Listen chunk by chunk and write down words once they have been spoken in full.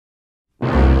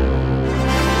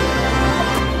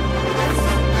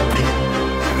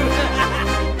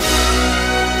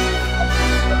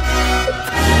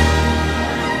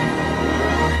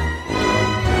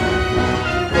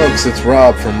folks, it's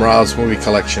Rob from Rob's Movie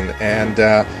Collection, and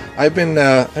I've been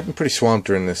pretty swamped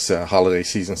during this holiday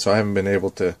season, so I haven't been able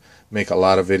to make a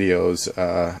lot of videos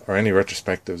or any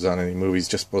retrospectives on any movies,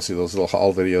 just mostly those little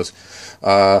haul videos.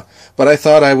 But I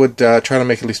thought I would try to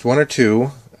make at least one or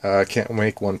two. Can't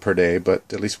make one per day, but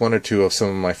at least one or two of some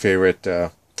of my favorite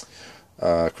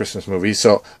Christmas movies.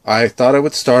 So I thought I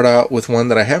would start out with one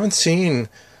that I haven't seen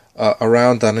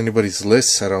around on anybody's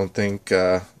lists, I don't think,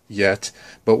 yet,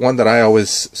 but one that I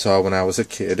always saw when I was a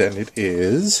kid, and it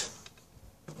is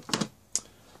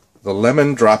The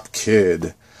Lemon Drop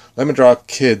Kid. Lemon Drop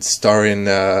Kid, starring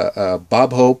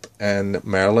Bob Hope and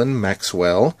Marilyn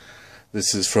Maxwell.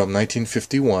 This is from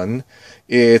 1951.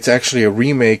 It's actually a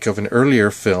remake of an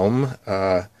earlier film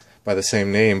by the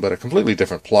same name, but a completely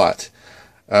different plot.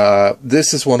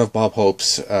 This is one of Bob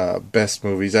Hope's best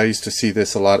movies. I used to see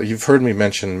this a lot. You've heard me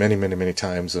mention many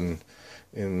times in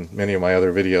many of my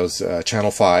other videos.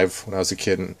 Channel 5, when I was a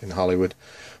kid in Hollywood.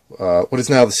 What is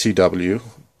now the CW.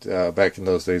 Back in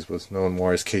those days was known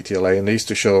more as KTLA, and they used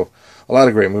to show a lot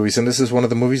of great movies, and this is one of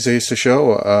the movies they used to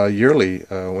show yearly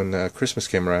when Christmas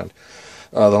came around.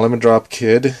 The Lemon Drop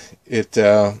Kid, it's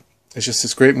just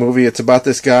this great movie. It's about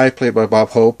this guy played by Bob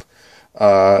Hope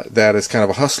that is kind of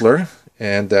a hustler,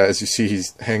 and as you see, he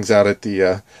hangs out at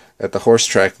the horse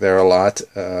track there a lot,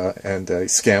 and he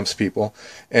scams people.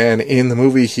 And in the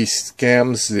movie, he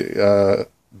scams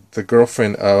the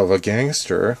girlfriend of a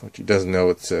gangster, which he doesn't know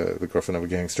it's the girlfriend of a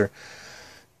gangster,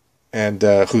 and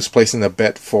who's placing a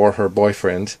bet for her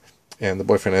boyfriend, and the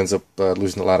boyfriend ends up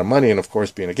losing a lot of money, and of course,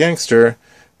 being a gangster,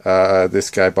 this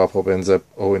guy, Bob Hope, ends up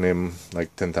owing him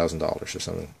like $10,000 or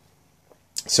something.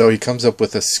 So he comes up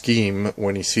with a scheme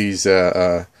when he sees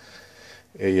Santa's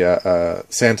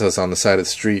on the side of the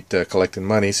street collecting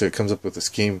money, so he comes up with a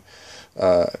scheme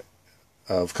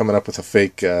of coming up with a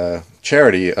fake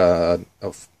charity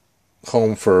of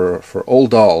home for old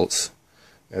dolls,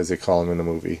 as they call them in the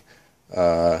movie,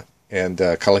 and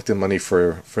collecting money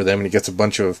for them, and he gets a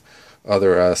bunch of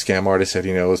other scam artists that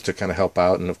he knows to kind of help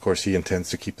out, and of course he intends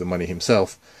to keep the money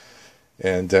himself.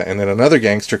 And then another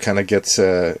gangster kind of gets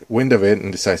wind of it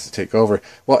and decides to take over.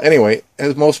 Well, anyway,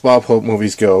 as most Bob Hope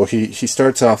movies go, he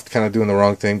starts off kind of doing the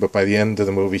wrong thing, but by the end of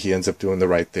the movie he ends up doing the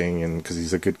right thing, and because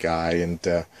he's a good guy, and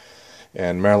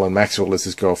Marilyn Maxwell is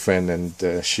his girlfriend,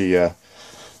 and she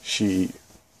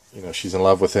she's in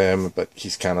love with him, but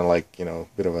he's kind of like, a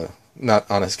bit of a not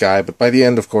honest guy. But by the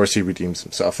end, of course, he redeems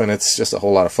himself, and it's just a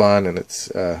whole lot of fun, and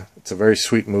it's a very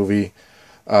sweet movie.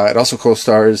 It also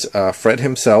co-stars Fred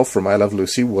himself from I Love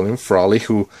Lucy, William Frawley,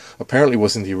 who apparently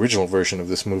was in the original version of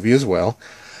this movie as well.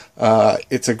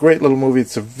 It's a great little movie.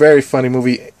 It's a very funny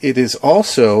movie. It is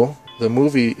also the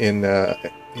movie in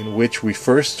which we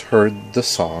first heard the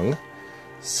song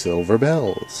Silver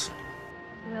Bells.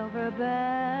 Silver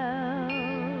bells,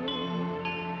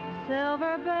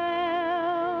 silver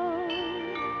bells,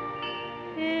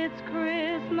 it's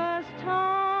Christmas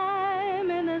time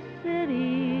in the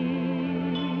city.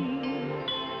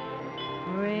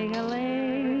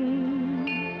 Ring-a-ling,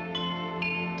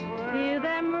 hear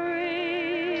them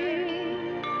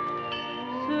ring,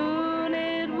 soon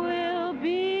it will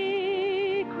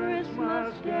be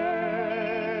Christmas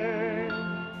Day.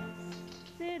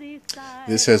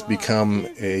 This has become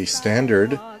a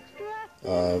standard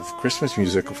of Christmas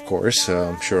music, of course.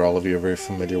 I'm sure all of you are very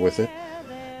familiar with it.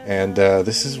 And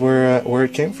this is where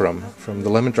it came from the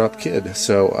Lemon Drop Kid.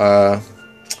 So,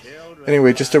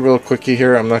 anyway, just a real quickie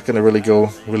here. I'm not going to really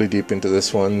go really deep into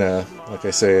this one. Like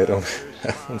I say, I don't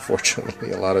have,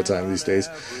 unfortunately, a lot of time these days.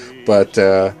 But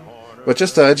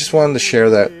just I just wanted to share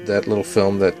that little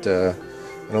film that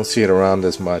I don't see it around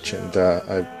as much, and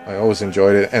I always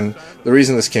enjoyed it. And the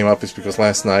reason this came up is because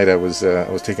last night I was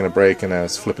taking a break and I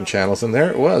was flipping channels, and there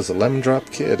it was, a Lemon Drop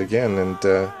Kid again,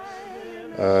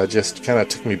 and just kind of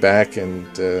took me back, and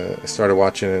I started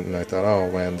watching it, and I thought,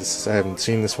 oh man, I haven't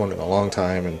seen this one in a long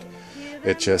time, and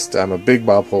I'm a big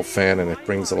Bob Hope fan, and it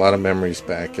brings a lot of memories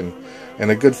back, and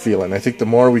a good feeling. I think the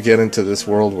more we get into this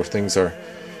world where things are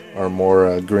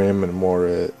more grim and more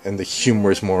and the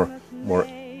humor is more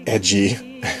edgy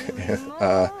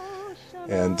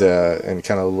and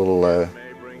kind of a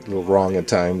little wrong at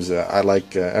times, I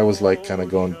always like kind of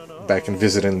going back and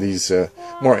visiting these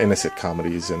more innocent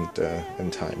comedies and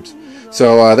times.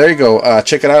 So there you go.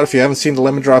 Check it out if you haven't seen The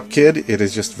Lemon Drop Kid. It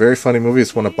is just a very funny movie.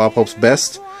 It's one of Bob Hope's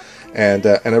best, and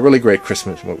a really great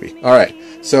Christmas movie. All right,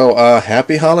 so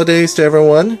happy holidays to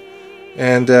everyone,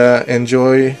 and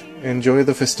enjoy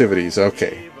the festivities.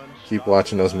 Okay, keep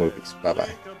watching those movies. Bye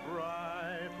bye.